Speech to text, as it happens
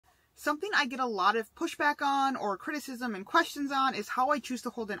Something I get a lot of pushback on or criticism and questions on is how I choose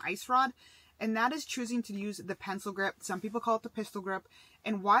to hold an ice rod. And that is choosing to use the pencil grip. Some people call it the pistol grip.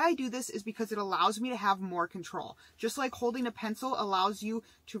 And why I do this is because it allows me to have more control. Just like holding a pencil allows you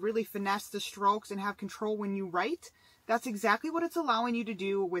to really finesse the strokes and have control when you write, that's exactly what it's allowing you to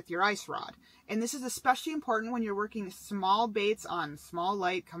do with your ice rod. And this is especially important when you're working small baits on small,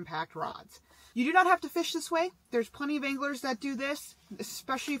 light, compact rods. You do not have to fish this way. There's plenty of anglers that do this,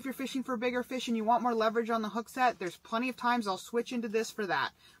 especially if you're fishing for bigger fish and you want more leverage on the hook set. There's plenty of times I'll switch into this for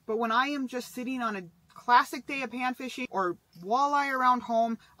that. But when I am just sitting on a classic day of pan fishing or walleye around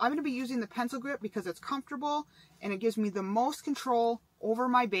home, I'm going to be using the pencil grip because it's comfortable and it gives me the most control over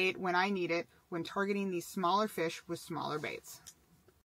my bait when I need it when targeting these smaller fish with smaller baits.